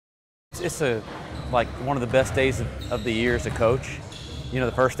it's like one of the best days of the year as a coach. You know,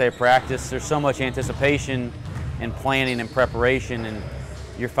 the first day of practice, there's so much anticipation and planning and preparation, and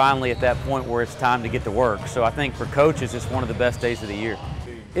you're finally at that point where it's time to get to work. So I think for coaches, it's one of the best days of the year.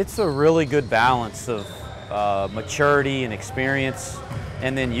 It's a really good balance of maturity and experience,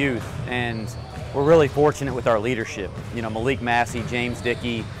 and then youth. And we're really fortunate with our leadership. You know, Malik Massey, James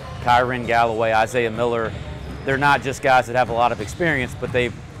Dickey, Kyron Galloway, Isaiah Miller. They're not just guys that have a lot of experience, but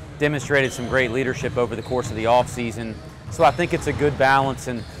they've demonstrated some great leadership over the course of the offseason. So I think it's a good balance,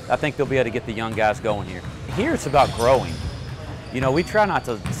 and I think they'll be able to get the young guys going here. Here it's about growing. You know, we try not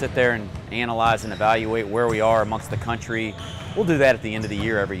to sit there and analyze and evaluate where we are amongst the country. We'll do that at the end of the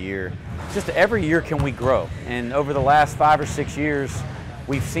year every year. Just every year can we grow? And over the last 5 or 6 years,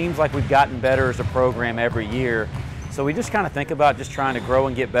 seems like we've gotten better as a program every year. So we just kind of think about just trying to grow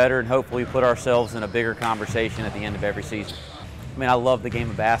and get better, and hopefully put ourselves in a bigger conversation at the end of every season. I mean, I love the game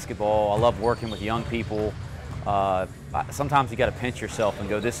of basketball. I love working with young people. Sometimes you got to pinch yourself and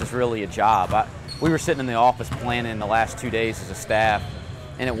go, this is really a job. We were sitting in the office planning the last 2 days as a staff,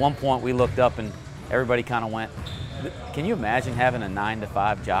 and at one point we looked up and everybody kind of went, can you imagine having a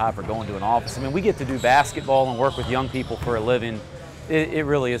 9-to-5 job or going to an office? I mean, we get to do basketball and work with young people for a living. It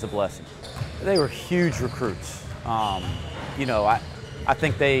really is a blessing. They were huge recruits. You know, I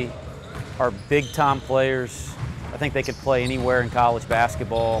think they are big-time players. I think they could play anywhere in college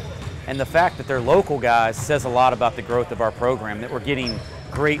basketball. And the fact that they're local guys says a lot about the growth of our program, that we're getting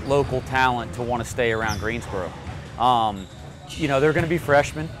great local talent to want to stay around Greensboro. You know, they're going to be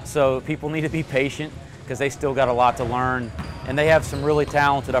freshmen, so people need to be patient because they still got a lot to learn. And they have some really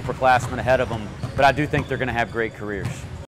talented upperclassmen ahead of them, but I do think they're going to have great careers.